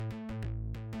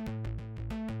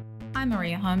I'm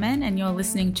Maria Homan, and you're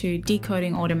listening to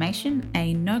Decoding Automation,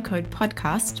 a no-code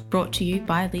podcast brought to you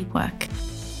by LeapWork.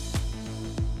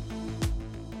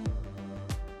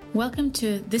 Welcome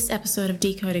to this episode of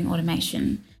Decoding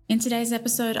Automation. In today's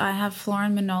episode, I have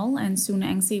Florin Manol and Suna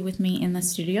Engsi with me in the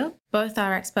studio. Both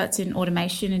are experts in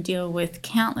automation and deal with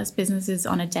countless businesses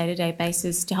on a day-to-day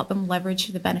basis to help them leverage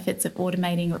the benefits of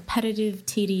automating repetitive,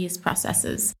 tedious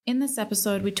processes. In this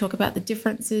episode, we talk about the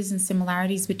differences and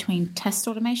similarities between test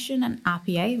automation and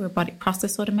RPA, robotic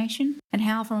process automation, and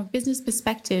how, from a business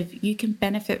perspective, you can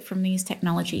benefit from these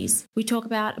technologies. We talk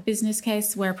about a business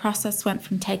case where a process went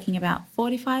from taking about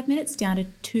 45 minutes down to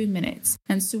 2 minutes,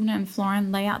 and Suna and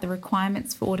Florin lay out the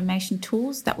requirements for automation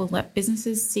tools that will let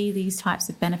businesses see these types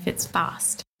of benefits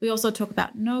fast. We also talk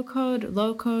about no-code,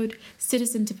 low-code,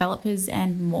 citizen developers,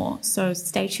 and more, so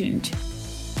stay tuned.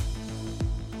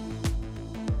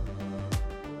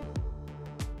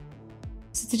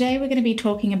 So today we're going to be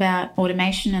talking about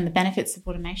automation and the benefits of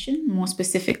automation, more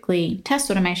specifically test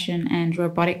automation and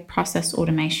robotic process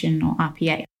automation, or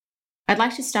RPA. I'd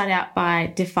like to start out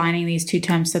by defining these two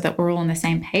terms so that we're all on the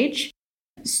same page.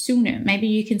 Suna, maybe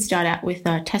you can start out with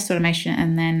test automation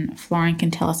and then Florin can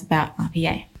tell us about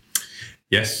RPA.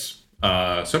 Yes,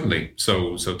 certainly.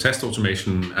 So test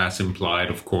automation, as implied,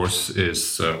 of course,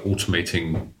 is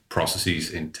automating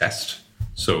processes in test.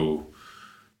 So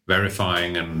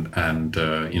verifying and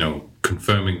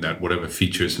confirming that whatever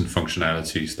features and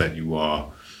functionalities that you are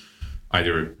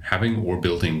either having or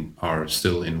building are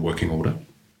still in working order.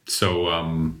 So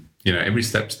every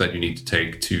steps that you need to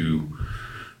take to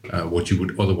what you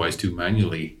would otherwise do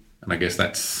manually. And I guess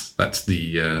that's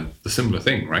the similar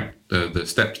thing, right? The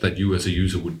steps that you as a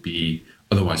user would be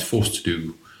otherwise forced to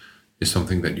do is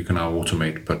something that you can now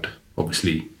automate, but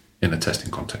obviously in a testing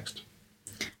context.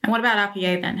 And what about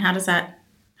RPA then? How's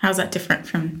that different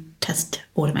from test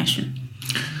automation?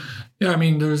 Yeah,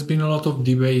 there's been a lot of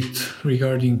debate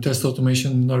regarding test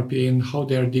automation and RPA and how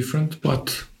they are different,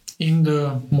 but in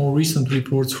the more recent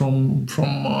reports from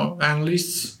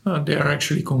analysts, they are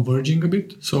actually converging a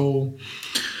bit. So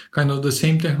kind of the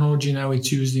same technology now,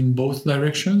 it's used in both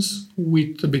directions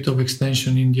with a bit of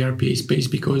extension in the RPA space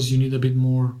because you need a bit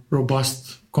more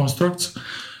robust constructs,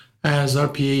 as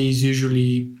RPA is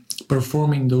usually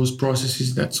performing those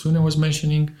processes that Suna was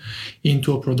mentioning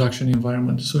into a production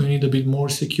environment. So you need a bit more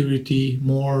security,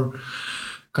 more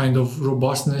kind of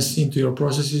robustness into your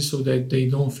processes so that they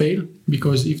don't fail,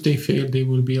 because if they fail, they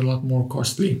will be a lot more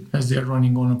costly as they're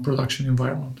running on a production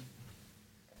environment.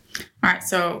 All right,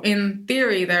 so in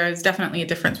theory, there is definitely a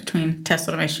difference between test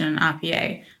automation and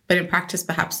RPA, but in practice,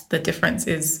 perhaps the difference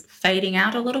is fading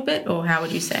out a little bit, or how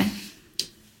would you say?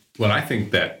 Well, I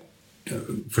think that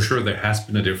for sure there has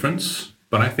been a difference,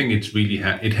 but I think it's really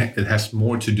it has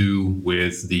more to do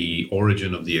with the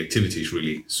origin of the activities,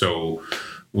 really. So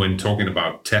when talking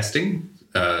about testing,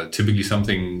 typically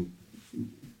something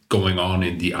going on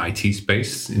in the IT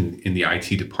space, in the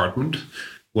IT department,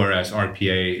 whereas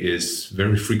RPA is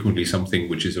very frequently something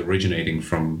which is originating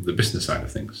from the business side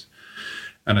of things.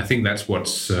 And I think that's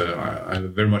what's, I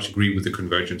very much agree with the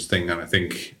convergence thing. And I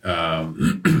think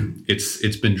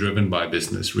it's been driven by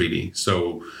business, really.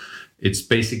 So it's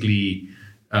basically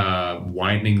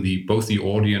widening both the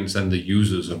audience and the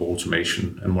users of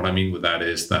automation. And what I mean with that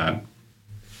is that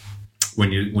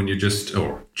when you're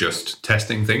just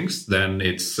testing things, then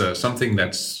it's something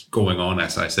that's going on,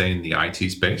 as I say, in the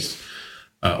IT space.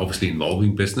 Obviously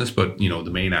involving business, but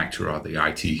the main actor are the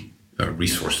IT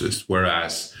resources.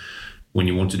 Whereas when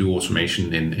you want to do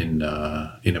automation in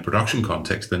a production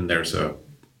context, then it's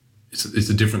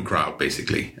a different crowd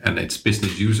basically, and it's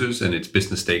business users and it's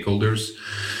business stakeholders.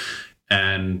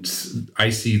 And I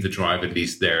see the drive, at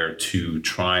least there, to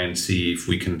try and see if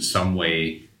we can some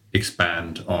way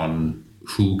expand on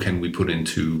who can we put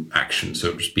into action,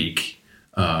 so to speak,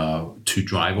 to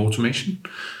drive automation.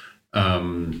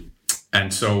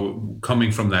 And so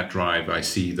coming from that drive, I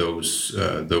see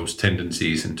those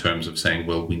tendencies in terms of saying,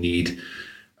 well, we need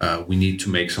to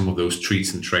make some of those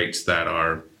treats and traits that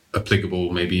are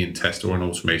applicable maybe in test or in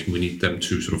automation. We need them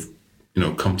to sort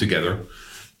of, come together.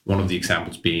 One of the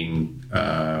examples being,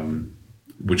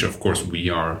 which of course we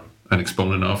are an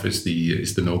exponent of, is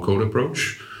the no-code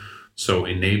approach. So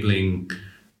enabling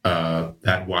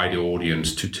that wider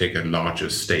audience to take a larger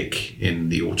stake in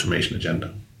the automation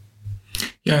agenda.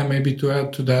 Yeah, maybe to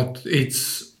add to that,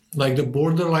 it's like the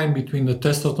borderline between the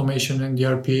test automation and the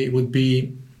RPA would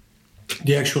be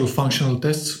the actual functional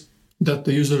tests that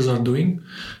the users are doing,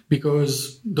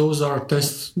 because those are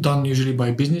tests done usually by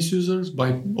business users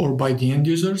or by the end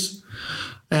users,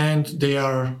 and they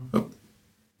are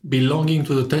belonging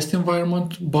to the test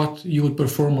environment, but you would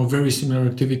perform a very similar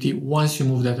activity once you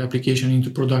move that application into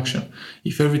production.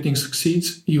 If everything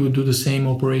succeeds, you would do the same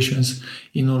operations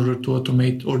in order to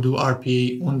automate or do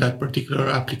RPA on that particular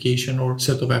application or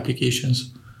set of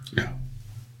applications. Yeah,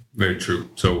 very true.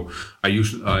 So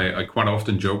I quite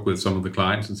often joke with some of the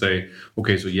clients and say,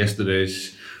 okay, so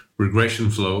yesterday's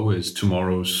regression flow is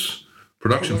tomorrow's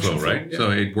production flow, right? Yeah.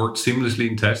 So it worked seamlessly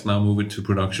in test, now move it to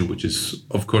production, which is,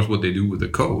 of course, what they do with the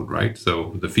code, right?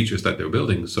 So the features that they're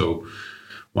building. So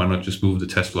why not just move the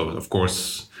test flow? Of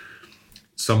course,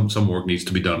 some work needs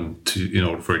to be done in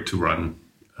order for it to run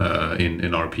in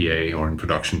RPA or in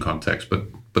production context. But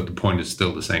the point is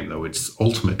still the same, though. It's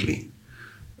ultimately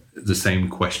the same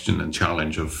question and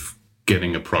challenge of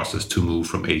getting a process to move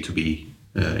from A to B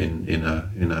in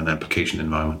an application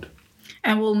environment.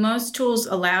 And will most tools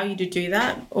allow you to do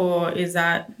that? Or is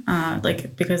that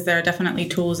because there are definitely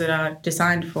tools that are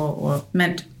designed for or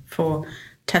meant for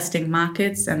testing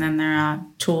markets, and then there are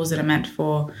tools that are meant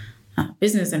for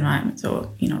business environments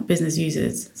or, business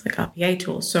users. It's like RPA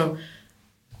tools. So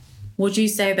would you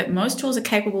say that most tools are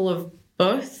capable of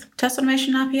both test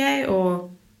automation and RPA,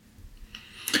 or?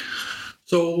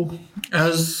 So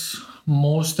as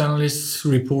most analysts'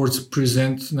 reports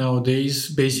present nowadays,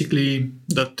 basically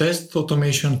the test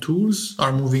automation tools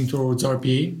are moving towards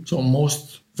RPA. So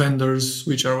most vendors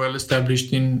which are well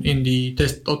established in the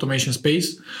test automation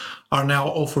space are now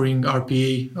offering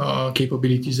RPA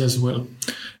capabilities as well.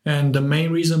 And the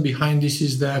main reason behind this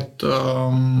is that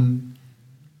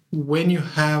when you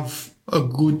have a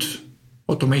good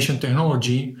automation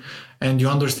technology and you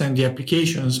understand the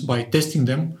applications by testing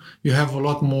them, you have a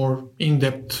lot more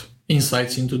in-depth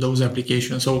insights into those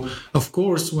applications. So, of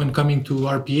course, when coming to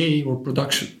RPA or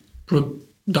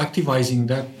productivizing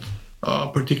that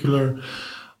particular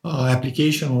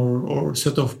application or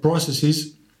set of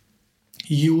processes,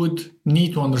 you would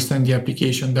need to understand the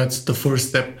application. That's the first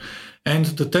step. And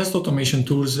the test automation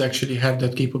tools actually have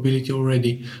that capability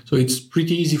already. So it's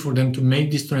pretty easy for them to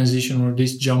make this transition or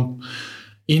this jump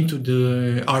into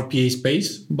the RPA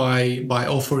space by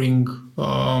offering,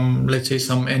 let's say,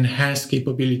 some enhanced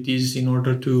capabilities in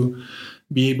order to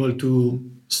be able to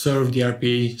serve the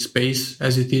RPA space,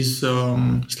 as it is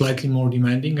slightly more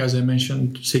demanding. As I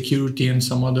mentioned, security and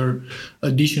some other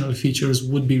additional features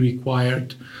would be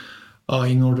required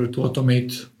in order to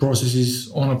automate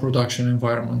processes on a production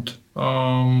environment.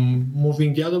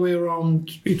 Moving the other way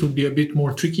around, it would be a bit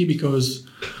more tricky because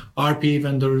RPA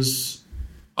vendors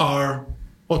are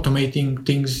automating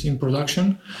things in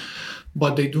production,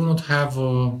 but they do not have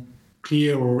a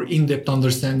clear or in-depth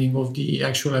understanding of the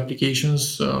actual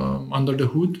applications under the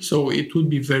hood. So it would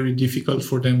be very difficult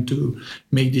for them to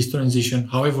make this transition.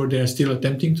 However, they are still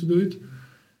attempting to do it.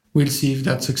 We'll see if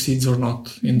that succeeds or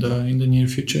not in the near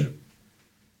future.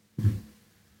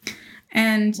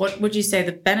 And what would you say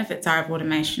the benefits are of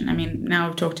automation? I mean, now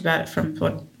we've talked about it from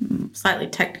a slightly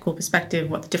technical perspective,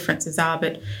 what the differences are,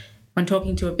 but when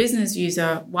talking to a business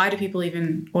user, why do people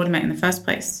even automate in the first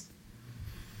place?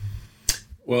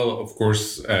 Well, of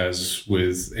course, as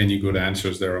with any good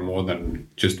answers, there are more than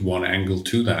just one angle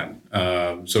to that.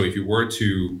 So if you were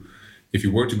to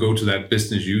go to that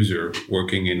business user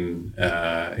working in,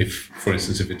 for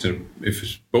instance, if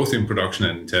it's both in production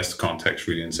and test context,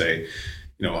 really, and say,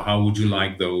 how would you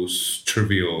like those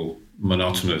trivial,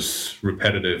 monotonous,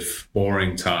 repetitive,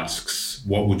 boring tasks?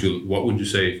 What would you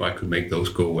say if I could make those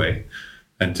go away?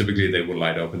 And typically they would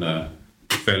light up in a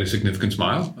fairly significant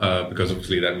smile, because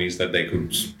obviously that means that they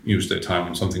could use their time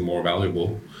on something more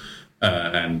valuable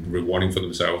and rewarding for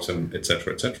themselves, and et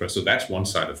cetera, et cetera. So that's one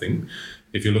side of thing.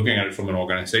 If you're looking at it from an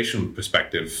organizational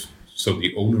perspective, so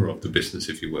the owner of the business,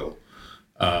 if you will,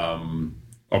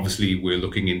 obviously we're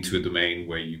looking into a domain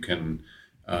where you can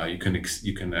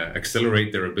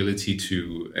accelerate their ability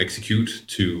to execute,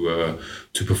 to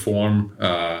perform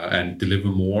and deliver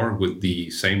more with the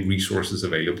same resources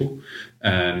available.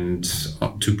 And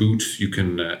to boot, you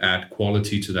can add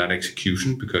quality to that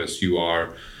execution because you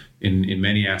are, in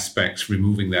many aspects,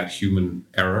 removing that human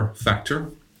error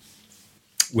factor,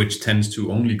 which tends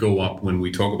to only go up when we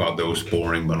talk about those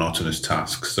boring, monotonous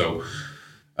tasks. So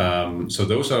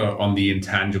those are on the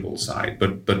intangible side,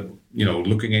 but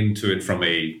looking into it from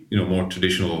a more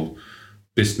traditional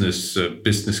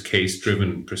business case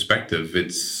driven perspective,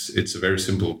 it's a very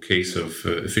simple case of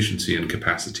efficiency and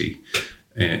capacity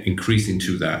increasing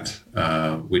to that,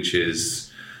 which is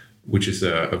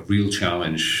a real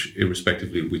challenge,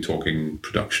 irrespectively if we're talking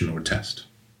production or test.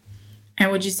 And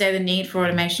would you say the need for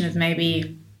automation has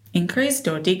maybe increased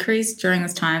or decreased during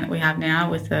this time that we have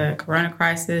now with the corona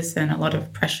crisis and a lot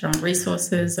of pressure on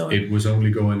resources? Or it was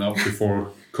only going up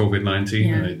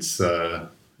COVID-19. Yeah.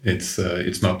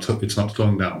 It's not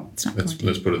slowing down. Let's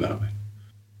put it that way.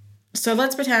 So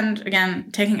let's pretend,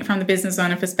 again, taking it from the business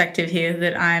owner perspective here,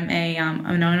 that I'm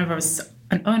an owner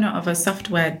of a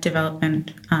software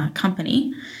development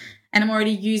company, and I'm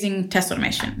already using test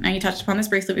automation. Now, you touched upon this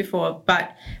briefly before,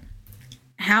 but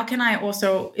how can I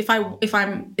also, if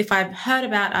I've heard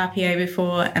about RPA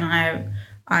before and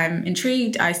I'm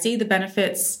intrigued, I see the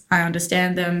benefits, I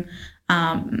understand them,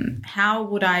 how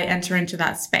would I enter into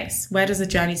that space? Where does the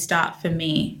journey start for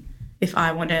me if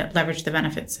I want to leverage the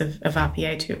benefits of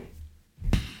RPA too?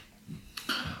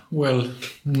 Well,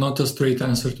 not a straight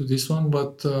answer to this one,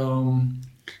 but there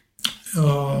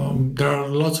are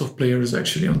lots of players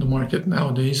actually on the market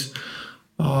nowadays.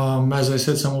 As I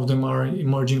said, some of them are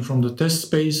emerging from the test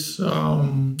space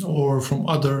or from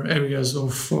other areas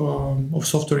of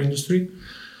software industry,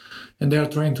 and they are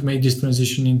trying to make this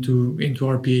transition into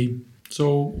RPA.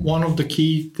 So one of the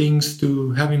key things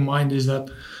to have in mind is that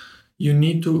you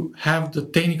need to have the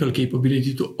technical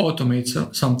capability to automate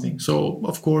something. So,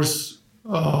 of course,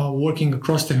 working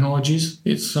across technologies,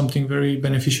 it's something very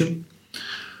beneficial.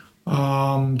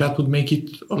 That would make it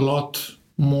a lot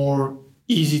more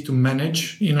easy to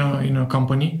manage in a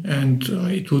company, and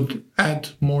it would add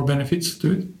more benefits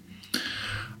to it.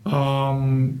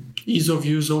 Ease of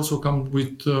use also comes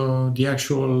with the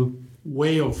actual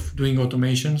way of doing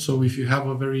automation. So if you have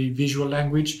a very visual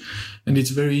language and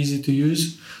it's very easy to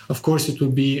use, of course it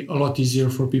will be a lot easier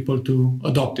for people to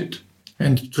adopt it.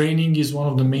 And training is one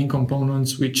of the main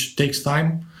components which takes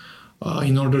time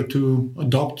in order to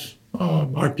adopt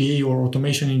RPA or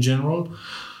automation in general.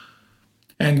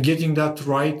 And getting that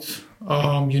right,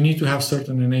 you need to have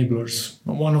certain enablers.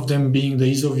 One of them being the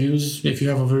ease of use. If you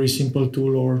have a very simple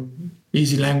tool or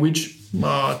easy language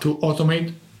to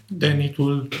automate, then it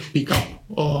will pick up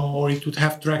or it would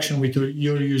have traction with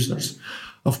your users.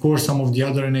 Of course, some of the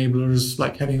other enablers,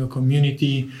 like having a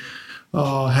community,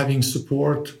 having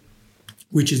support,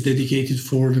 which is dedicated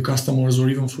for the customers or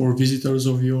even for visitors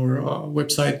of your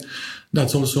website,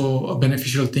 that's also a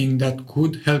beneficial thing that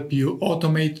could help you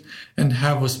automate and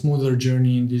have a smoother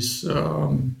journey in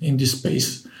this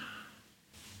space.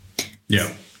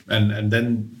 Yeah, and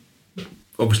then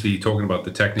obviously talking about the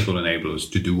technical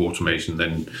enablers to do automation,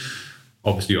 then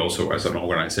obviously also as an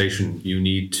organization, you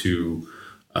need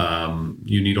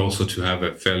also to have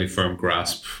a fairly firm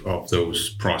grasp of those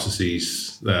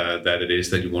processes that it is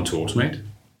that you want to automate.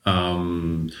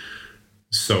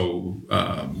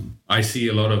 I see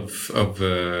a lot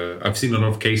I've seen a lot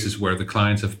of cases where the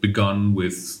clients have begun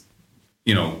with,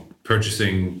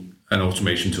 purchasing an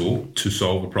automation tool to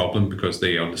solve a problem because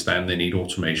they understand they need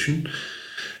automation.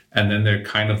 And then they're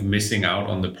kind of missing out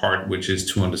on the part which is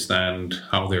to understand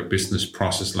how their business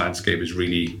process landscape is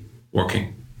really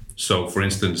working. So, for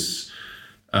instance,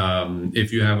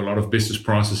 if you have a lot of business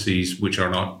processes which are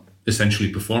not essentially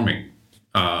performing,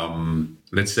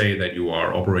 let's say that you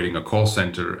are operating a call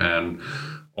center and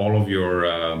all of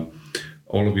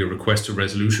your request to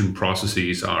resolution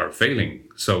processes are failing.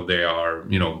 So they are,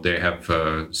 they have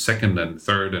second and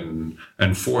third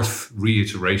and fourth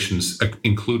reiterations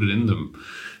included in them.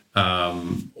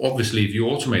 Obviously, if you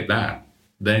automate that,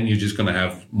 then you're just going to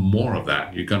have more of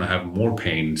that. You're going to have more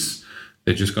pains.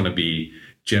 They're just going to be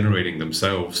generating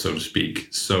themselves, so to speak.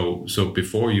 So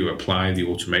before you apply the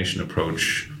automation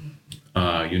approach,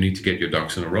 you need to get your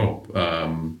ducks in a row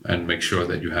and make sure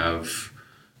that you have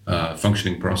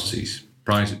functioning processes.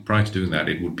 Prior to doing that,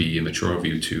 it would be immature of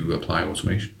you to apply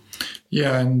automation.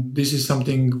 Yeah, and this is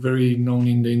something very known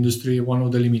in the industry. One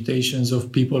of the limitations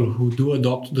of people who do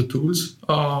adopt the tools,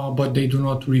 but they do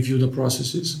not review the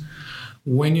processes.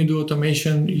 When you do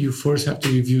automation, you first have to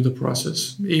review the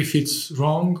process. If it's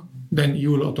wrong, then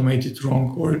you will automate it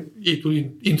wrong, or it will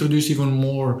introduce even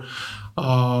more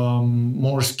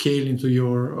scale into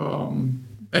your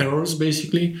errors,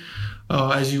 basically,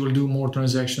 as you will do more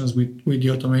transactions with the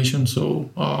automation. So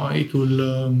it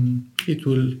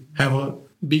will have a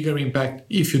bigger impact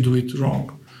if you do it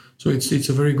wrong. So it's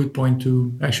a very good point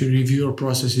to actually review your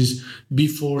processes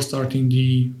before starting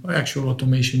the actual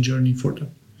automation journey for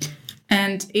them.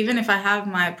 And even if I have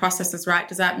my processes right,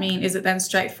 does that mean, is it then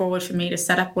straightforward for me to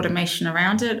set up automation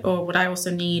around it? Or would I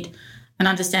also need an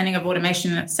understanding of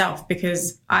automation in itself?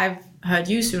 Because I've heard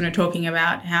you, Suna, talking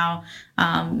about how,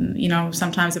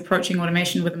 sometimes approaching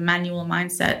automation with a manual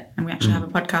mindset, and we actually have a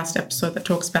podcast episode that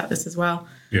talks about this as well,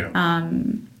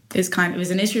 is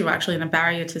an issue actually, and a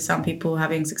barrier to some people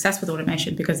having success with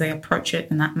automation because they approach it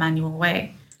in that manual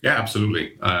way. Yeah,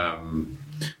 absolutely.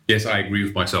 Yes, I agree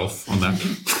with myself on that.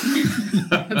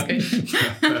 That's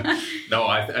good. No,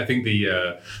 I think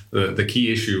the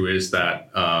key issue is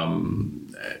that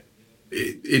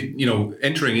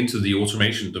entering into the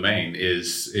automation domain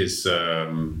is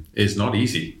not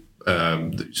easy.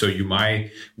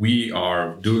 We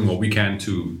are doing what we can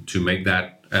to make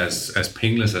that as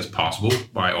painless as possible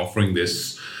by offering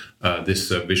this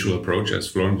visual approach, as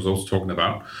Florian was also talking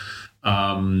about.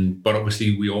 But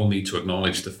obviously, we all need to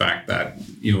acknowledge the fact that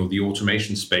the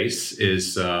automation space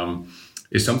is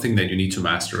something that you need to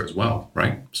master as well,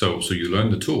 right? So you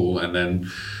learn the tool, and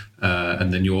then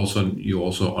you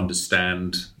also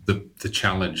understand the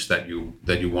challenge that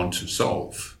you want to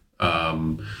solve.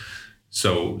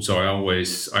 So I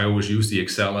always use the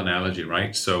Excel analogy,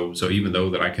 right? So even though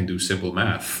that I can do simple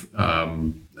math,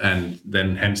 and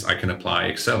then hence I can apply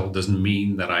Excel, doesn't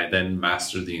mean that I then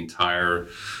master the entire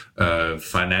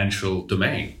financial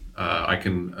domain. I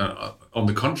can, on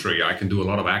the contrary, I can do a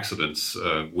lot of accidents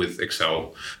with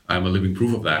Excel. I'm a living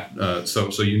proof of that.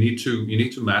 So you need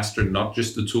to master not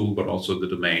just the tool but also the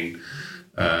domain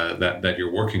that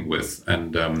you're working with.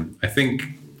 And I think,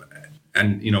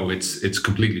 it's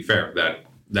completely fair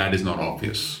that is not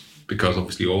obvious, because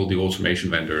obviously all the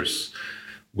automation vendors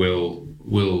will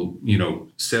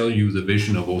sell you the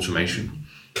vision of automation,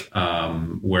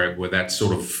 where that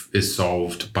sort of is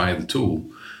solved by the tool.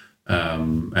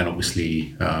 And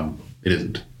obviously it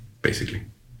isn't. Basically,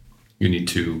 you need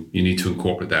to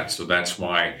incorporate that. So that's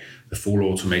why the full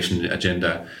automation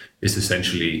agenda is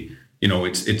essentially,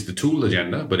 it's the tool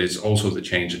agenda, but it's also the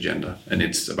change agenda, and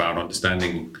it's about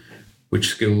understanding which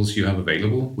skills you have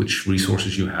available, which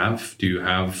resources you have. Do you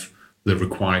have the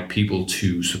required people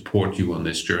to support you on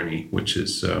this journey, which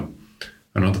is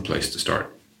another place to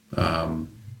start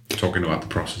talking about the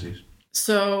processes.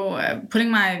 So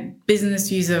putting my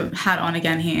business user hat on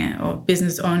again here, or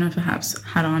business owner perhaps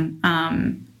hat on,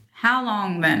 how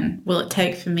long then will it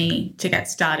take for me to get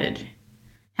started?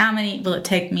 How many will it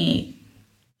take me?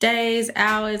 Days,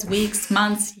 hours, weeks,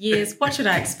 months, years? What should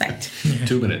I expect?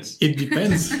 2 minutes. It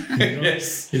depends.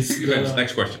 Yes.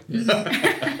 Next question.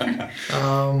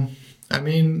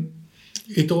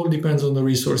 It all depends on the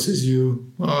resources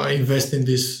you invest in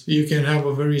this. You can have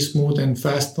a very smooth and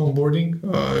fast onboarding.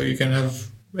 You can have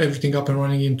everything up and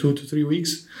running in 2 to 3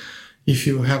 weeks. If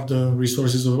you have the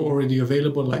resources already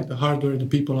available, like the hardware, the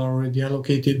people are already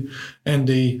allocated, and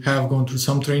they have gone through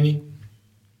some training.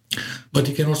 But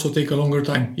it can also take a longer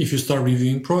time. If you start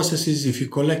reviewing processes, if you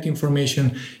collect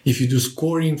information, if you do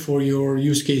scoring for your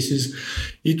use cases,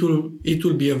 it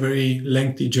will be a very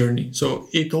lengthy journey. So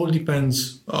it all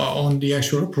depends on the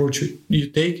actual approach you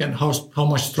take and how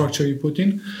much structure you put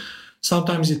in.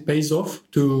 Sometimes it pays off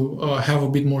to have a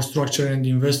bit more structure and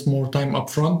invest more time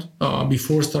upfront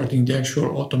before starting the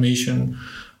actual automation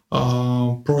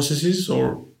processes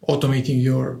or automating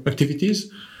your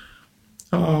activities.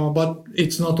 But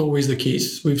it's not always the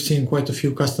case. We've seen quite a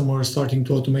few customers starting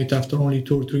to automate after only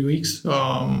 2 or 3 weeks.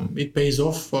 It pays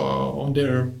off on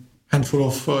their handful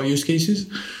of use cases,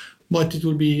 but it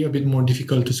will be a bit more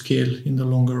difficult to scale in the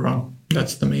longer run.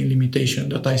 That's the main limitation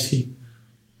that I see.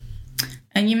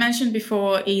 And you mentioned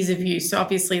before ease of use. So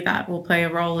obviously that will play a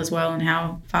role as well in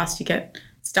how fast you get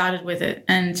started with it.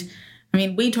 And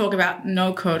we talk about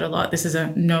no-code a lot. This is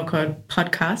a no-code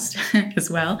podcast as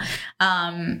well.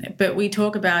 But we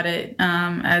talk about it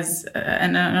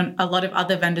and a lot of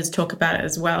other vendors talk about it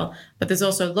as well. But there's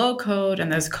also low-code and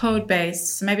there's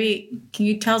code-based. So maybe can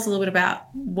you tell us a little bit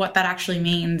about what that actually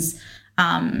means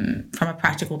from a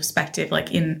practical perspective,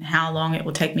 like in how long it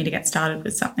will take me to get started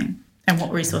with something and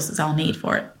what resources I'll need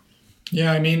for it?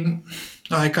 Yeah,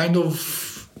 I kind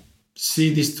of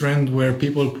see this trend where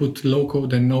people put low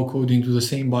code and no code into the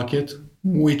same bucket,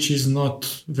 which is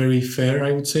not very fair,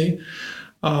 I would say.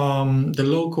 The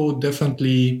low code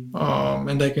definitely,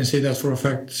 and I can say that for a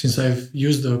fact since I've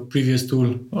used the previous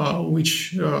tool,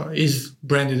 which is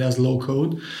branded as low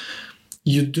code.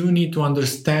 You do need to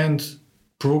understand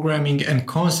programming and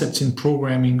concepts in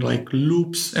programming, like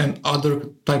loops and other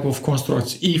type of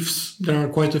constructs, ifs. There are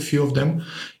quite a few of them.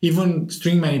 Even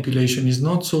string manipulation is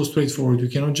not so straightforward. You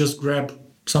cannot just grab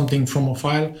something from a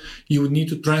file. You would need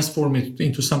to transform it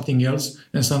into something else,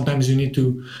 and sometimes you need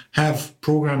to have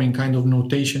programming kind of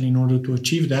notation in order to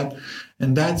achieve that.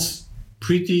 And that's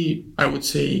pretty, I would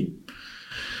say,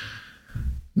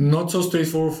 not so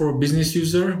straightforward for a business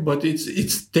user, but it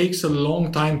takes a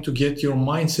long time to get your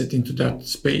mindset into that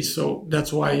space. So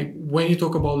that's why when you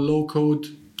talk about low code,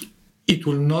 it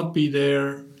will not be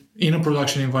there in a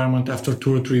production environment after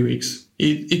 2 or 3 weeks.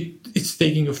 It's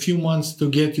taking a few months to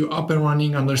get you up and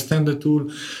running, understand the tool.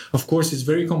 Of course, it's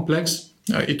very complex.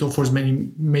 It offers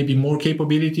maybe more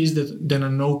capabilities than a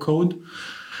no code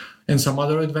and some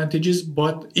other advantages,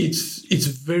 but it's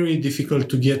very difficult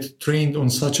to get trained on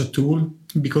such a tool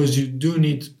because you do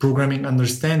need programming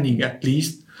understanding at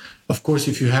least. Of course,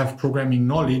 if you have programming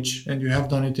knowledge and you have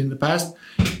done it in the past,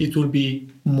 it will be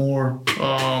more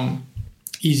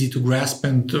easy to grasp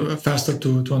and faster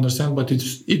to understand, but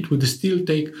it would still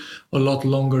take a lot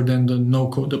longer than the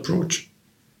no-code approach.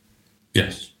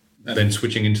 Yes. Then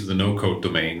switching into the no-code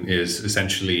domain is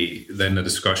essentially then a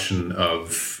discussion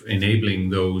of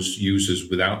enabling those users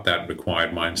without that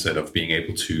required mindset of being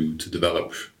able to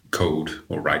develop code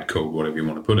or write code, whatever you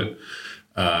want to put it,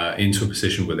 into a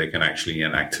position where they can actually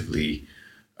and actively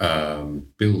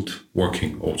build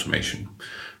working automation.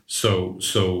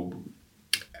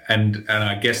 And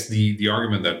I guess the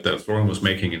argument that Florian was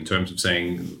making in terms of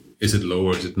saying, is it low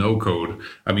or is it no code?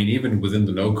 I mean, even within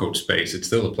the no code space, it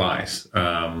still applies.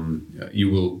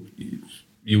 You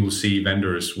will see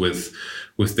vendors with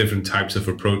different types of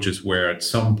approaches where at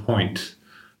some point,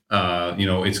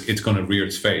 it's going to rear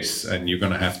its face, and you're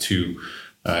going to have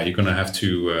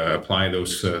to apply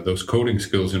those coding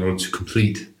skills in order to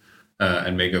complete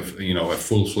and make a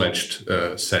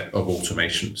full-fledged set of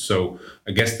automation. So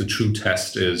I guess the true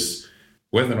test is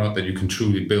whether or not that you can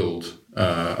truly build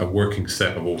a working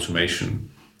set of automation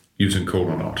using code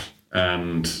or not.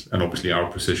 And obviously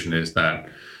our position is that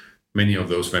many of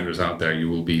those vendors out there,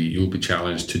 you'll be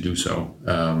challenged to do so,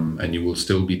 and you will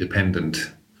still be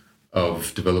dependent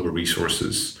of developer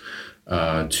resources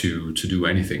to do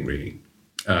anything really.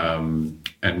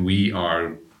 And we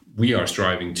are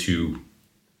striving to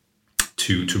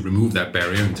remove that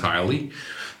barrier entirely,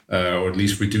 or at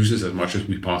least reduce it as much as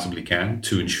we possibly can,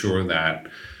 to ensure that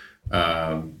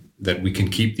that we can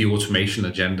keep the automation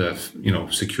agenda,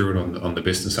 secured on the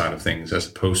business side of things, as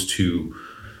opposed to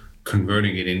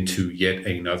converting it into yet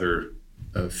another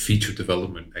feature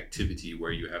development activity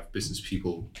where you have business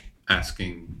people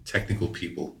asking technical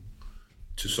people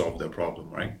to solve their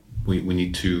problem. Right? We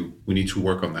need to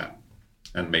work on that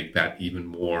and make that even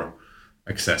more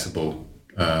accessible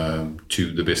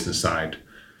to the business side.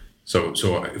 So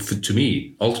to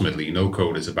me, ultimately, no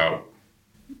code is about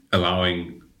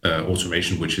allowing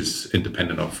automation which is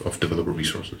independent of developer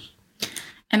resources.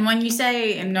 And when you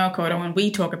say no code, or when we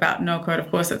talk about no code,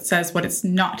 of course, it says what it's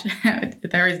not.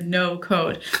 There is no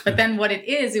code. But then what it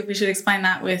is, if we should explain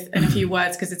that in a few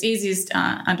words, because it's easiest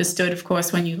understood, of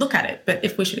course, when you look at it. But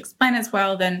if we should explain as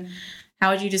well, then how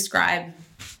would you describe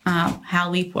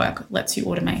how LeapWork lets you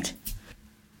automate?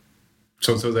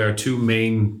 So there are two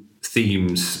main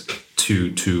themes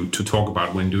to talk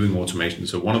about when doing automation.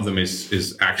 So one of them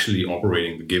is actually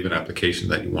operating the given application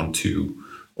that you want to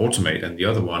automate, and the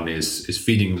other one is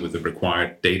feeding with the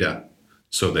required data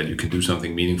so that you can do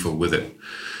something meaningful with it.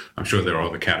 I'm sure there are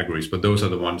other categories, but those are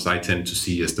the ones I tend to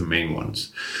see as the main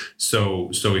ones. So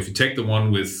if you take the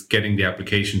one with getting the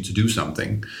application to do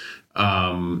something,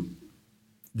 then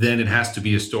it has to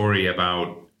be a story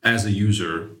about, as a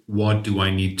user, what do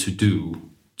I need to do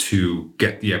to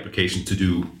get the application to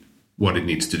do what it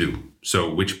needs to do?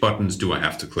 So which buttons do I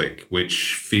have to click?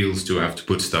 Which fields do I have to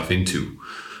put stuff into?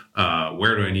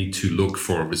 Where do I need to look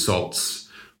for results?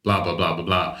 Blah, blah, blah, blah,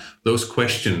 blah. Those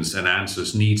questions and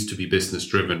answers needs to be business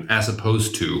driven, as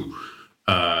opposed to,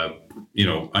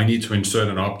 I need to insert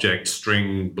an object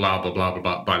string, blah, blah, blah, blah,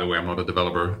 blah. By the way, I'm not a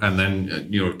developer. And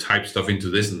then, type stuff into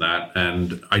this and that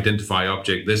and identify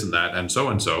object this and that and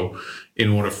so in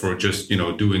order for just,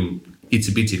 doing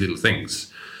itsy bitsy little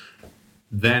things.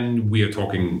 Then we are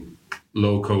talking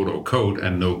low code or code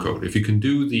and no code. If you can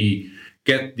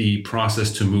get the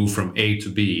process to move from A to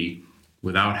B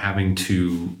without having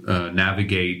to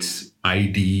navigate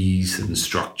IDs and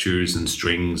structures and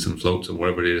strings and floats and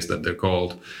whatever it is that they're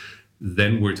called,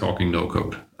 then we're talking no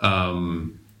code.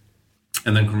 And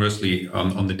then conversely,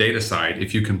 on the data side,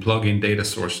 if you can plug in data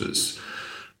sources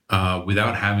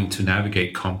without having to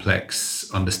navigate complex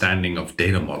understanding of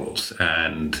data models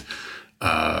and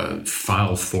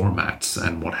file formats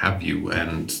and what have you,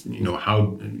 and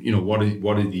what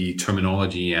are the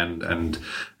terminology and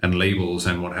labels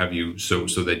and what have you, so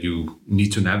that you need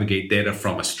to navigate data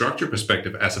from a structure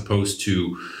perspective, as opposed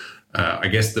to I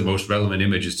guess the most relevant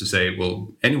image is to say,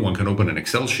 well, anyone can open an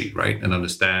Excel sheet, right, and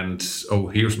understand,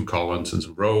 here's some columns and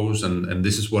some rows, and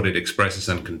this is what it expresses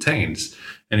and contains.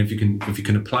 And if you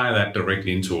can apply that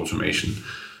directly into automation,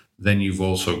 then you've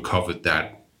also covered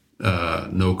that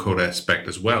no code aspect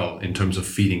as well, in terms of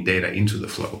feeding data into the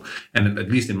flow. And at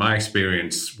least in my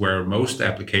experience, where most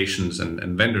applications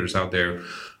and vendors out there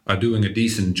are doing a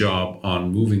decent job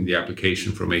on moving the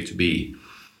application from A to B,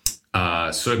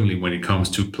 certainly when it comes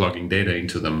to plugging data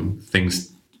into them,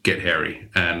 things get hairy,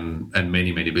 and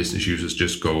many business users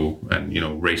just go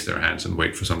and raise their hands and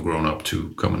wait for some grown up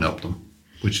to come and help them,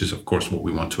 which is of course what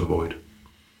we want to avoid.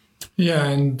 Yeah,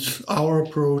 and our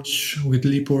approach with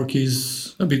LeapWork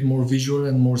is a bit more visual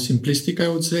and more simplistic, I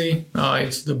would say.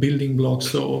 It's the building blocks,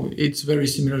 so it's very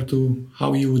similar to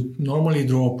how you would normally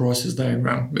draw a process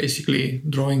diagram. Basically,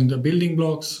 drawing the building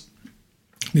blocks.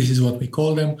 This is what we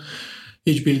call them.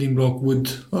 Each building block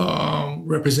would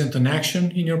represent an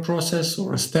action in your process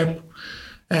or a step,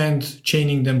 and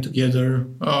chaining them together,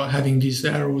 having these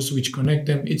arrows which connect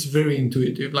them. It's very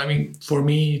intuitive. I mean, for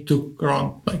me, it took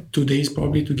around like 2 days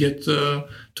probably to get to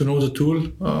know the tool.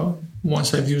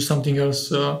 Once I've used something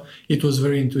else, it was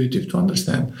very intuitive to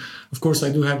understand. Of course, I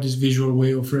do have this visual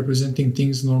way of representing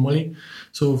things normally.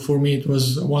 So for me, it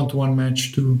was a one-to-one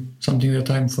match to something that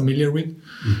I'm familiar with.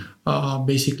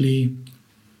 Basically,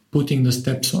 putting the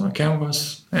steps on a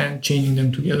canvas and chaining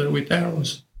them together with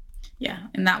arrows. Yeah,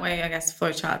 in that way, I guess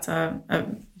flowcharts are a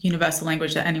universal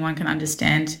language that anyone can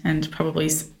understand, and probably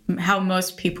how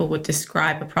most people would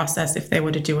describe a process if they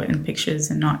were to do it in pictures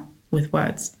and not with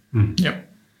words. Yep.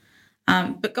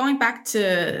 But going back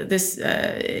to this,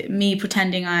 me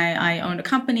pretending I own a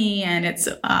company and it's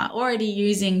already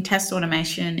using test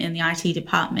automation in the IT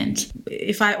department.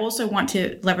 If I also want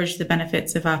to leverage the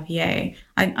benefits of RPA,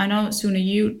 I know, Suna,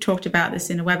 you talked about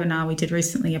this in a webinar we did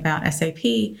recently about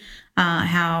SAP,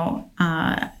 how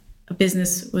a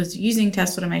business was using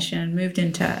test automation, moved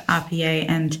into RPA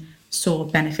and saw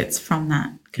benefits from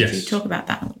that. Could you talk about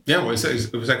that a little? Yeah, well,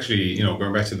 it was actually,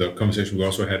 going back to the conversation we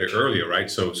also had earlier,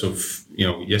 right? So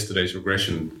yesterday's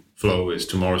regression flow is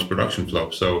tomorrow's production flow.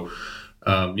 So,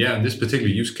 in this particular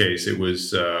use case, it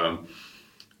was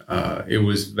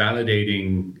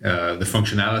validating the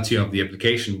functionality of the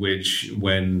application, which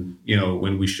when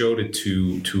we showed it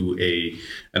to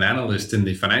an analyst in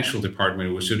the financial department,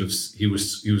 it was he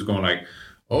was going like,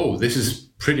 oh, this is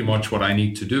pretty much what I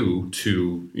need to do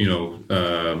to,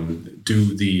 do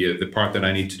the part that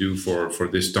I need to do for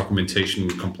this documentation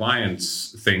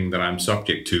compliance thing that I'm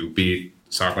subject to, be it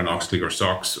Sarbanes-Oxley or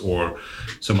SOX or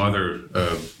some other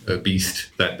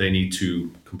beast that they need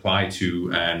to comply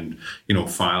to, and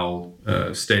file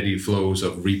steady flows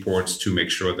of reports to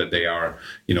make sure that they are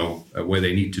where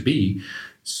they need to be.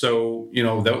 So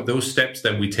those steps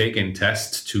that we take in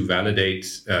test to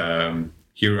validate.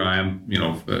 Here I am,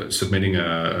 submitting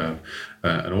an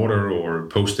order or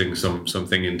posting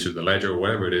something into the ledger or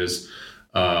whatever it is.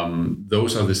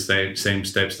 Those are the same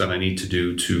steps that I need to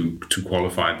do to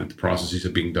qualify that the processes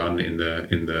are being done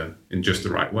in just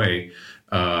the right way,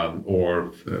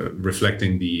 or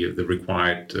reflecting the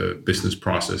required business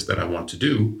process that I want to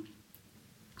do.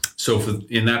 So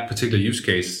in that particular use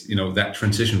case, that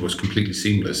transition was completely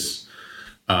seamless.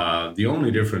 The only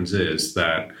difference is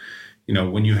that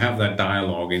when you have that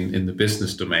dialogue in the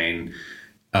business domain,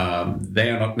 they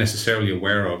are not necessarily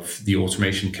aware of the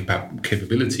automation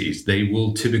capabilities. They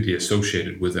will typically associate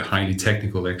it with a highly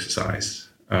technical exercise.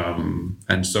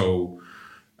 And so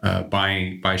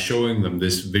by showing them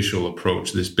this visual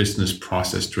approach, this business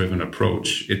process driven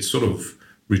approach, it sort of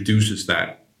reduces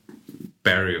that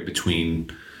barrier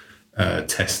between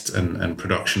test and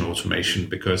production automation,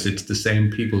 because it's the same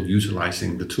people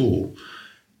utilizing the tool.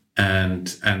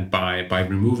 And by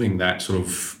removing that sort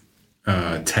of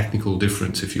technical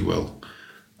difference, if you will,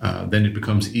 then it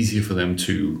becomes easier for them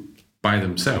to, by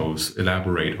themselves,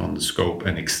 elaborate on the scope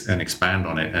and expand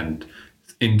on it. And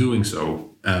in doing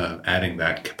so, adding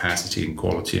that capacity and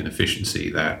quality and efficiency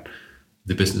that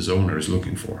the business owner is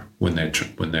looking for when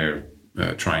they're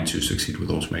trying to succeed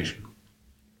with automation.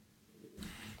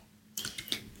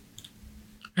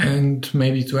 And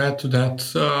maybe to add to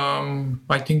that,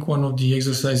 I think one of the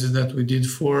exercises that we did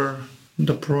for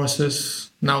the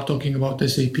process, now talking about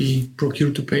SAP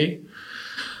Procure to Pay,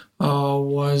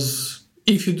 was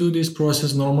if you do this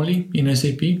process normally in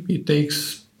SAP, it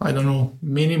takes,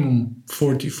 minimum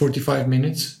 45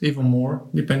 minutes, even more,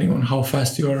 depending on how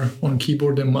fast you are on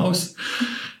keyboard and mouse.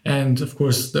 And of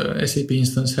course, the SAP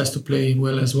instance has to play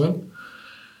well as well.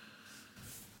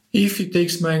 If it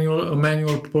takes a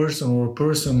manual person or a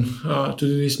person to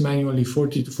do this manually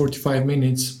 40 to 45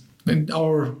 minutes, and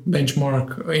our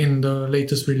benchmark in the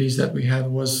latest release that we had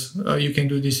was you can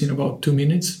do this in about 2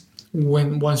 minutes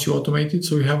once you automate it.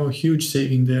 So you have a huge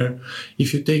saving there.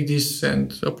 If you take this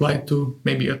and apply it to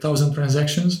maybe 1,000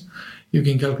 transactions, you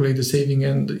can calculate the saving.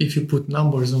 And if you put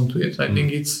numbers onto it, I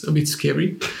think it's a bit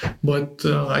scary, but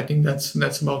I think that's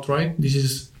about right. This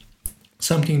is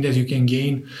something that you can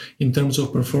gain in terms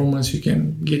of performance. You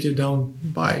can get it down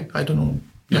by,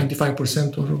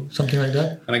 95% or something like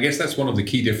that. And I guess that's one of the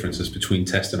key differences between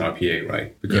test and RPA,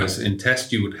 right? Because in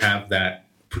test, you would have that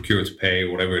procure to pay,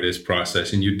 whatever it is,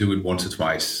 process, and you do it once or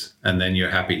twice, and then you're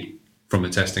happy from a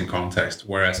testing context.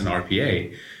 Whereas in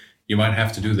RPA, you might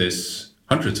have to do this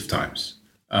hundreds of times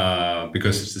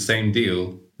because it's the same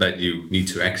deal that you need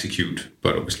to execute,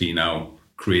 but obviously now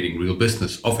creating real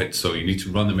business of it. So you need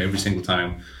to run them every single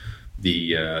time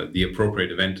the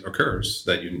appropriate event occurs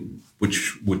which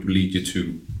would lead you to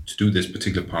do this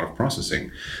particular part of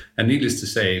processing. And needless to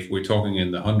say, if we're talking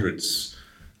in the hundreds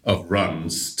of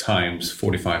runs times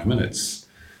 45 minutes,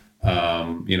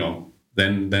 then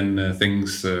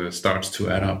things starts to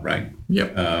add up, right? Yep.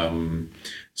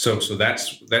 So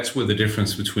that's where the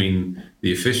difference between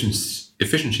the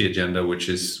efficiency agenda, which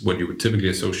is what you would typically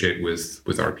associate with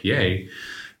RPA,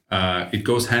 it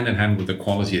goes hand in hand with the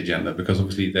quality agenda, because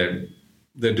obviously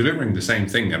they're delivering the same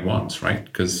thing at once, right?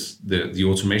 Because the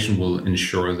automation will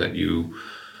ensure that you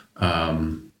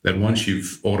that once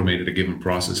you've automated a given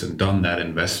process and done that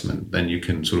investment, then you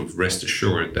can sort of rest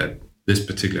assured that this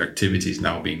particular activity is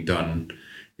now being done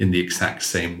in the exact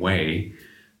same way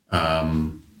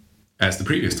as the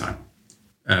previous time,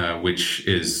 which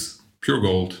is pure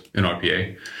gold in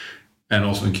RPA and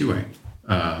also in QA.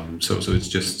 So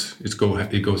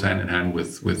it goes hand in hand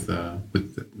with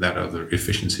that other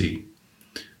efficiency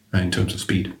in terms of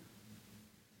speed.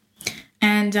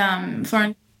 And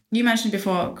Florian, you mentioned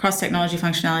before cross-technology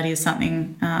functionality is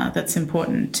something that's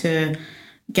important to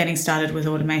getting started with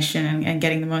automation and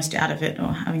getting the most out of it,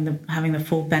 or having the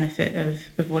full benefit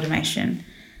of automation.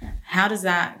 How does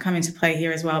that come into play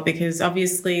here as well? Because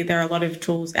obviously there are a lot of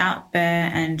tools out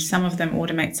there, and some of them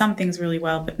automate some things really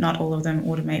well, but not all of them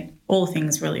automate all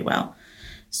things really well.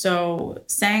 So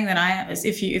saying that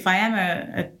if I am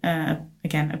a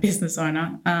business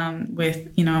owner with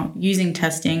using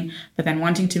testing, but then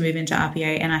wanting to move into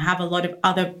RPA, and I have a lot of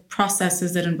other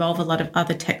processes that involve a lot of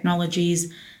other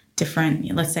technologies, different,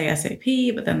 let's say SAP,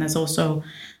 but then there's also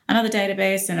another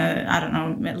database and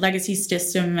a legacy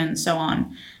system and so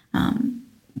on.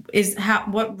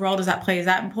 What role does that play? Is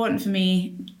that important for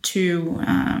me to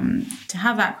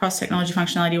have that cross-technology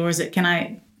functionality, or can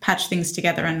I patch things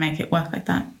together and make it work like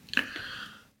that?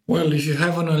 Well, if you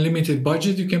have an unlimited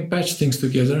budget, you can patch things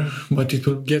together, but it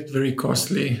will get very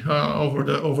costly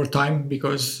over time,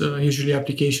 because usually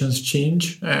applications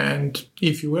change. And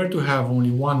if you were to have only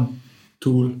one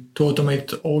tool to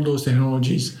automate all those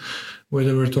technologies,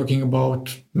 whether we're talking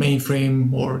about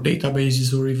mainframe or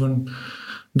databases or even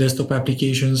desktop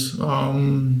applications,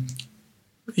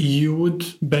 you would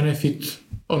benefit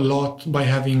a lot by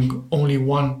having only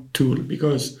one tool,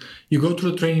 because you go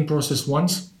through the training process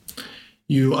once,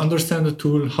 you understand the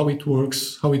tool, how it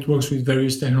works with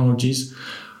various technologies.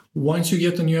 Once you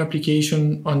get a new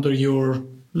application under your,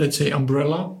 let's say,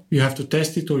 umbrella, you have to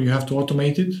test it or you have to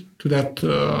automate it to that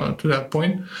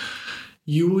point.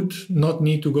 You would not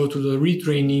need to go to the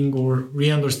retraining or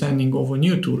re-understanding of a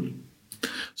new tool.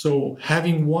 So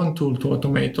having one tool to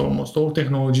automate almost all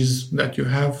technologies that you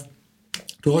have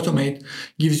to automate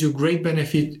gives you great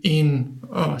benefit in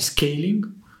scaling,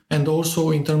 and also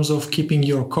in terms of keeping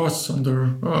your costs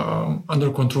under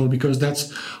control, because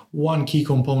that's one key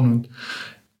component.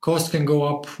 Costs can go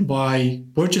up by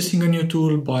purchasing a new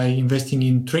tool, by investing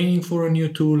in training for a new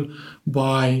tool,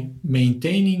 by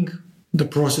maintaining the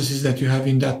processes that you have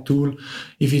in that tool.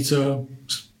 If it's a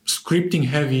scripting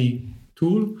heavy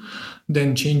tool,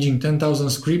 then changing 10,000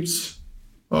 scripts,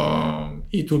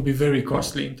 it will be very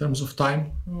costly in terms of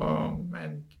time.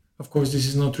 And of course, this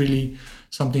is not really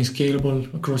something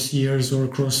scalable across years or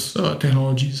across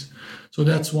technologies. So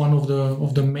that's one of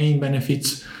the main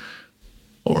benefits,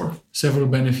 or several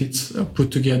benefits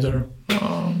put together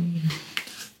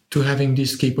to having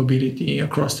this capability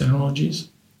across technologies.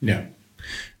 Yeah,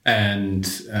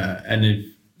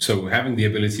 so having the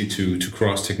ability to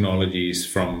cross technologies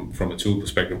from a tool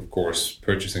perspective, of course,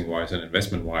 purchasing wise and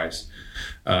investment wise,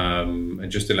 and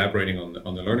just elaborating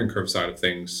on the learning curve side of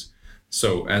things.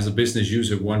 So as a business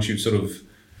user, once you've sort of,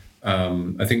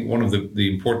 I think one of the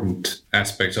important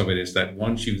aspects of it is that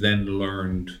once you've then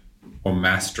learned or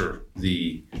master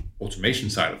the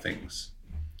automation side of things,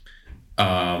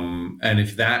 and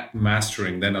if that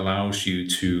mastering then allows you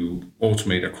to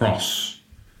automate across,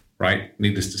 right?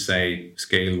 Needless to say,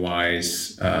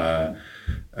 scale-wise, the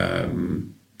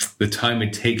time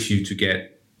it takes you to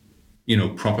get,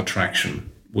 proper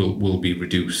traction will be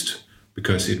reduced,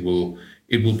 because it will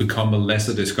become a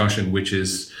lesser discussion, which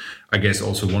is, I guess,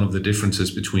 also one of the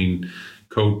differences between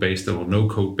code-based or no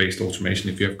code-based automation.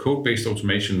 If you have code-based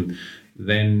automation,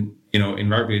 then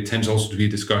invariably it tends also to be a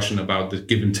discussion about the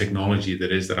given technology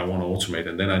that I want to automate,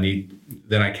 and then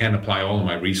I can't apply all of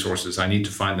my resources. I need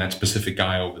to find that specific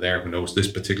guy over there who knows this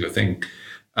particular thing,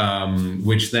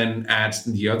 which then adds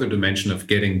the other dimension of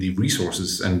getting the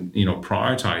resources and,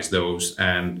 prioritize those,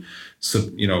 and so,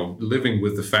 living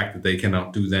with the fact that they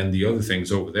cannot do then the other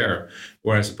things over there.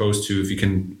 Whereas opposed to if you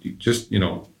can just,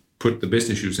 put the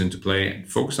business use into play and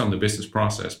focus on the business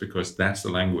process, because that's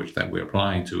the language that we're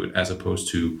applying to it, as opposed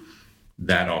to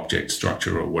that object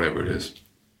structure or whatever it is.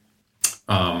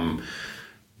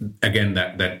 Again,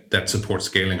 that supports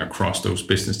scaling across those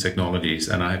business technologies.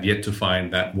 And I have yet to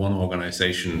find that one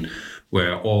organization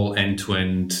where all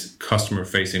end-to-end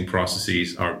customer-facing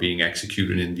processes are being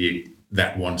executed in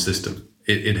that one system.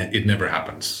 It never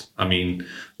happens. I mean,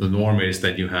 the norm is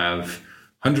that you have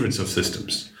hundreds of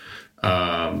systems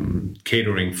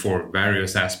catering for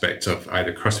various aspects of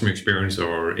either customer experience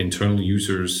or internal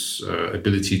users'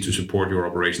 ability to support your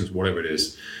operations, whatever it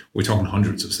is. We're talking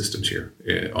hundreds of systems here,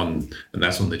 and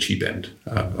that's on the cheap end.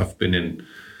 I've been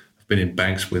in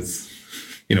banks with,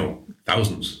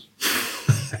 thousands,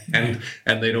 and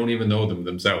they don't even know them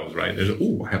themselves, right? There's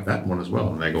I have that one as well,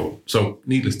 and they go. So,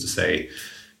 needless to say,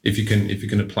 if you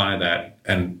can apply that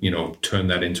and turn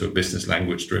that into a business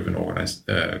language driven organized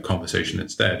conversation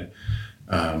instead,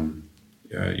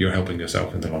 you're helping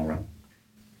yourself in the long run.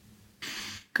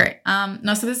 Great.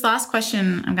 So this last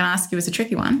question I'm going to ask you is a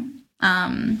tricky one.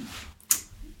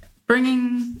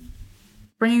 Bringing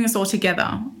this all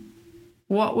together,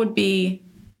 what would be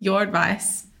your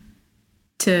advice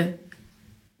to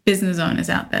business owners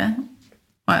out there,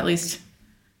 or at least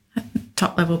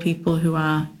top level people who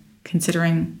are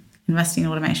considering investing in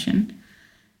automation,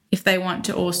 if they want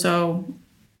to also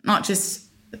not just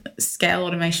scale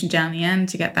automation down the end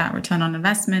to get that return on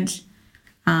investment,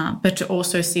 but to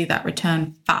also see that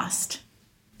return fast?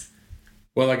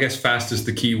 Well, I guess fast is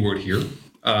the key word here.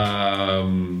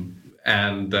 I'm,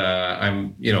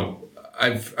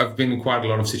 I've been in quite a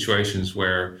lot of situations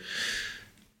where,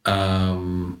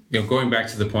 going back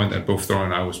to the point that both Thor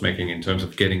and I was making in terms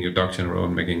of getting your ducks in a row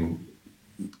and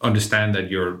understand that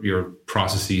your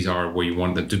processes are where you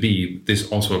want them to be. This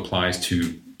also applies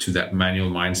to that manual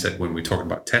mindset when we're talking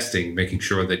about testing, making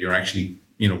sure that you're actually,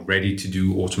 ready to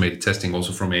do automated testing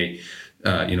also from a,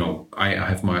 I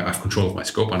have control of my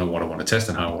scope. I know what I want to test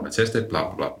and how I want to test it, blah,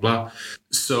 blah, blah, blah.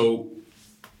 So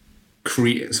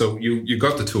you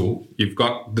got the tool, you've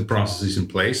got the processes in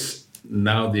place.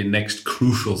 Now the next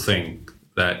crucial thing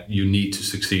that you need to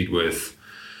succeed with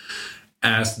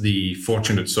as the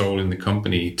fortunate soul in the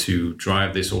company to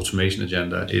drive this automation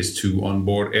agenda is to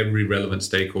onboard every relevant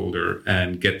stakeholder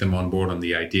and get them on board on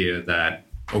the idea that,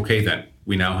 okay, then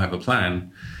we now have a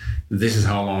plan. This is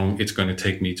how long it's going to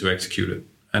take me to execute it.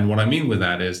 And what I mean with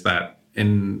that is that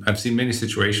I've seen many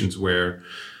situations where,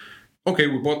 okay,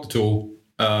 we bought the tool.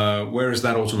 Where is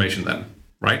that automation then?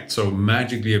 Right? So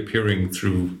magically appearing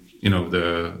through,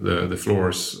 the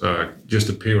floors, just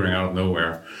appearing out of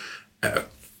nowhere.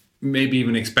 Maybe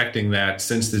even expecting that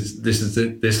since this is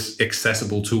this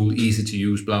accessible tool, easy to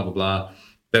use, blah, blah, blah,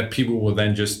 that people will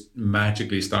then just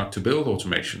magically start to build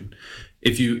automation.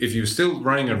 If you're still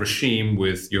running a regime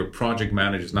with your project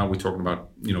managers, now we're talking about,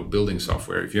 building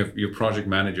software. If you have your project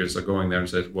managers are going there and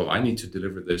says, well, I need to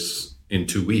deliver this in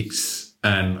 2 weeks,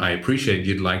 and I appreciate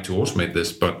you'd like to automate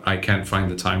this, but I can't find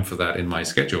the time for that in my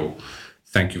schedule.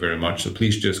 Thank you very much. So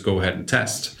please just go ahead and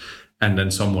test. And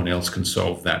then someone else can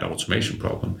solve that automation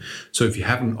problem. So if you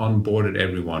haven't onboarded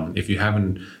everyone, if you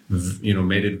haven't,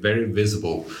 made it very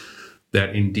visible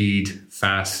that indeed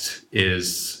fast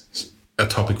is a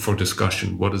topic for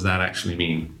discussion, what does that actually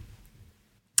mean?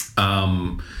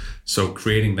 So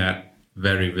creating that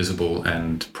very visible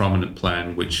and prominent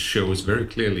plan, which shows very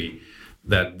clearly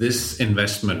that this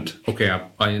investment, okay,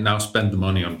 I now spend the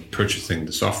money on purchasing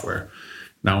the software.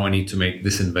 Now I need to make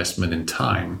this investment in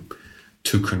time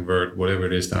to convert whatever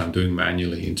it is that I'm doing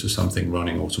manually into something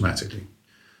running automatically.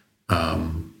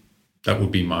 That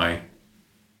would be my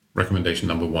recommendation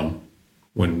number one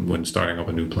when starting up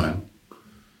a new plan.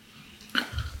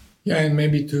 Yeah, and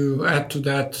maybe to add to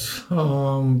that,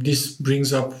 this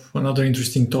brings up another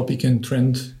interesting topic and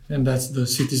trend, and that's the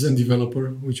citizen developer,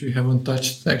 which we haven't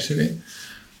touched actually.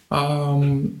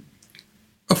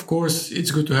 Of course,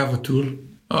 it's good to have a tool.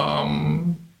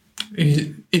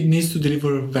 It needs to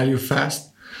deliver value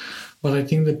fast, but I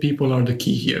think the people are the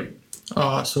key here.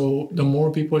 So the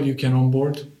more people you can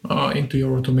onboard into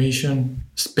your automation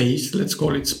space, let's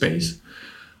call it space,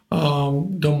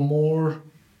 the more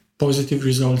positive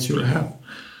results you'll have.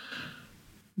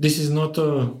 This is not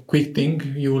a quick thing.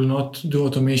 You will not do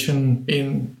automation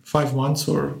in 5 months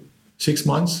or 6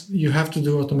 months, you have to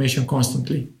do automation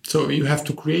constantly. So you have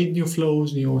to create new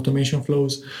flows, new automation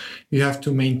flows. You have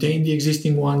to maintain the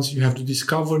existing ones. You have to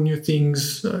discover new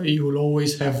things. You will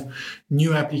always have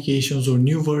new applications or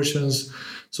new versions.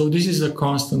 So this is a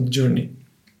constant journey.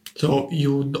 So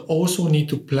you also need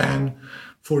to plan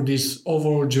for this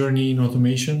overall journey in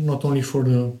automation, not only for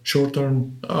the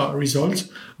short-term results.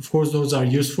 Of course, those are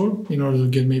useful in order to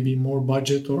get maybe more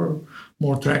budget or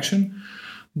more traction.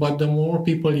 But the more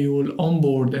people you will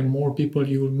onboard and more people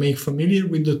you will make familiar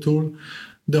with the tool,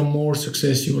 the more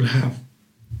success you will have.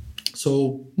 So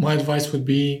my advice would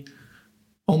be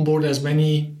onboard as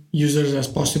many users as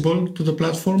possible to the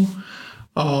platform,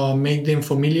 make them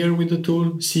familiar with the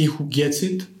tool, see who gets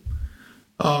it,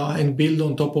 and build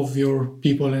on top of your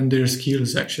people and their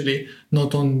skills, actually,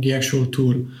 not on the actual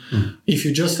tool. If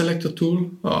you just select a tool,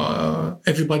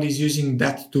 everybody's using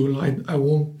that tool. I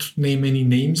won't name any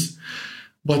names.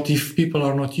 But if people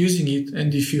are not using it,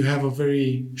 and if you have a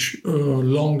very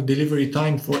long delivery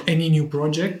time for any new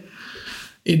project,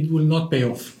 it will not pay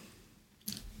off.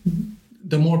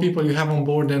 The more people you have on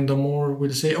board, and the more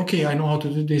will say, okay, I know how to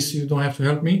do this, you don't have to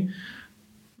help me,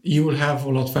 you will have a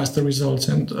lot faster results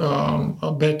and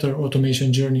a better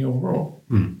automation journey overall.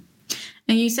 And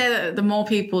you say that the more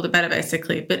people, the better,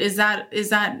 basically. But is that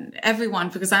everyone?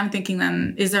 Because I'm thinking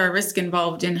then, is there a risk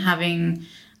involved in having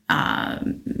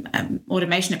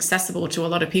automation accessible to a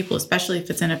lot of people, especially if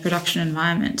it's in a production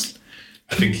environment?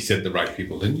 I think he said the right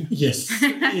people, didn't you? Yes,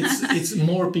 it's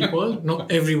more people,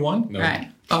 not everyone. No. Right.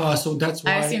 So that's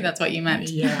why I assume that's what you meant.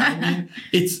 Yeah, I mean,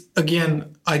 it's,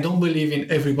 again, I don't believe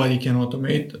in everybody can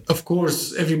automate. Of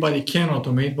course, everybody can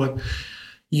automate, but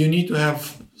you need to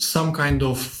have some kind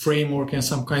of framework and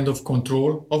some kind of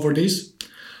control over this.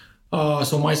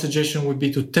 So my suggestion would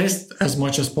be to test as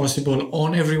much as possible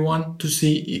on everyone to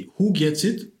see who gets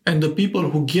it. And the people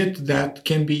who get that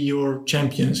can be your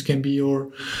champions, can be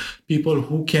your people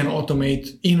who can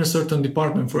automate in a certain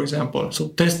department, for example. So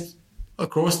test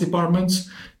across departments,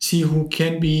 see who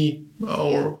can be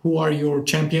or who are your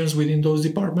champions within those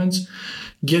departments.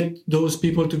 Get those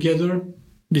people together,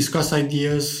 discuss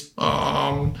ideas,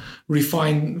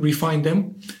 refine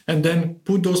them, and then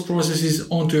put those processes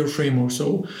onto your framework.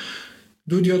 So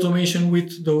do the automation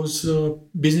with those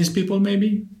business people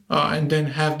maybe, and then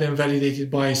have them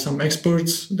validated by some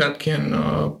experts that can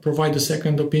provide a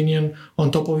second opinion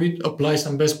on top of it, apply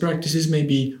some best practices,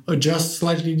 maybe adjust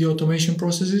slightly the automation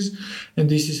processes. And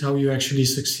this is how you actually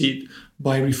succeed,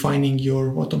 by refining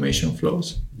your automation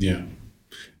flows. Yeah.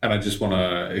 And I just want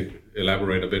to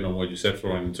elaborate a bit on what you said,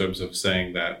 Florian, in terms of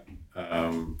saying that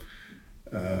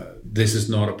this is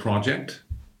not a project.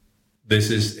 This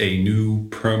is a new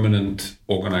permanent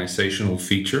organizational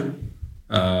feature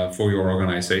for your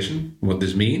organization. What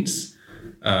this means,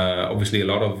 obviously a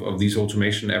lot of these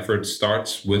automation efforts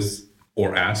starts with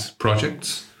or as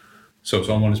projects. So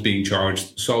someone is being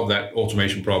charged, solve that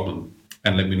automation problem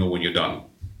and let me know when you're done.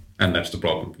 And that's the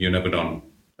problem. You're never done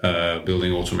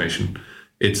building automation.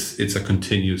 It's a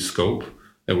continuous scope.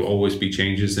 There will always be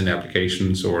changes in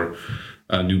applications or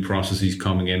new processes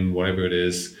coming in, whatever it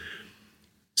is.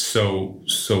 So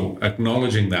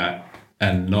acknowledging that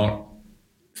and not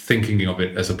thinking of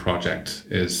it as a project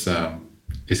is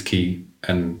key.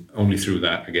 And only through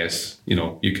that, I guess,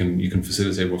 you can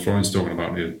facilitate what Florian's talking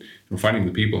about. Finding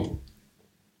the people,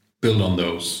 build on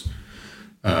those,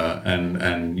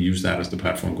 and use that as the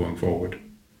platform going forward.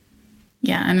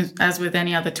 Yeah, and as with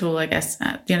any other tool, I guess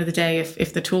at the end of the day,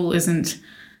 if the tool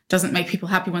doesn't make people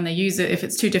happy when they use it, if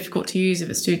it's too difficult to use, if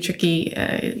it's too tricky,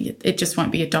 it just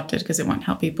won't be adopted because it won't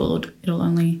help people. It'll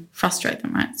only frustrate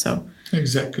them, right? So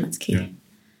exactly, that's key. Yeah.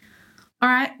 All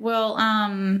right. Well,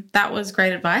 that was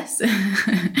great advice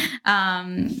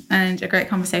and a great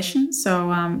conversation.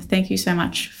 So thank you so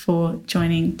much for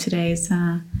joining today's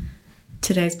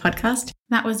podcast.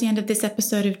 That was the end of this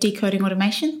episode of Decoding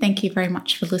Automation. Thank you very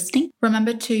much for listening.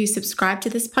 Remember to subscribe to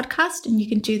this podcast, and you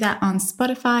can do that on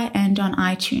Spotify and on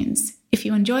iTunes. If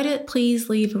you enjoyed it, please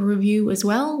leave a review as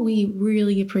well. We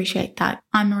really appreciate that.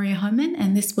 I'm Maria Homan,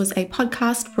 and this was a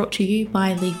podcast brought to you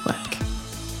by LeagueWork.